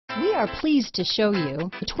We are pleased to show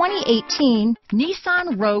you the 2018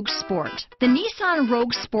 Nissan Rogue Sport. The Nissan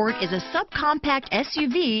Rogue Sport is a subcompact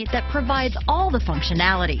SUV that provides all the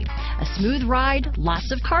functionality. A smooth ride,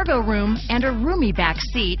 lots of cargo room, and a roomy back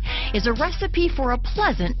seat is a recipe for a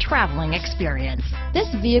pleasant traveling experience.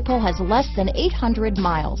 This vehicle has less than 800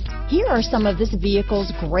 miles. Here are some of this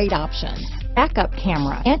vehicle's great options: backup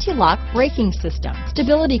camera, anti-lock braking system,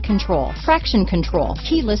 stability control, traction control,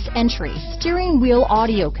 keyless entry, steering wheel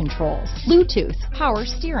audio controls, Bluetooth, power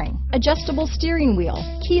steering, adjustable steering wheel,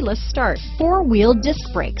 keyless start, four-wheel disc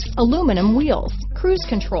brakes, aluminum wheels, cruise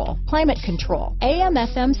control, climate control,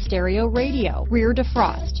 AM/FM stereo radio, rear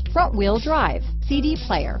defrost, front-wheel drive, CD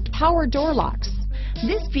player, power door locks.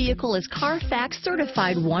 This vehicle is CARFAX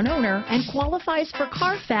certified one owner and qualifies for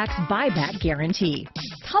CARFAX buyback guarantee.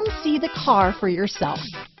 Come see the car for yourself.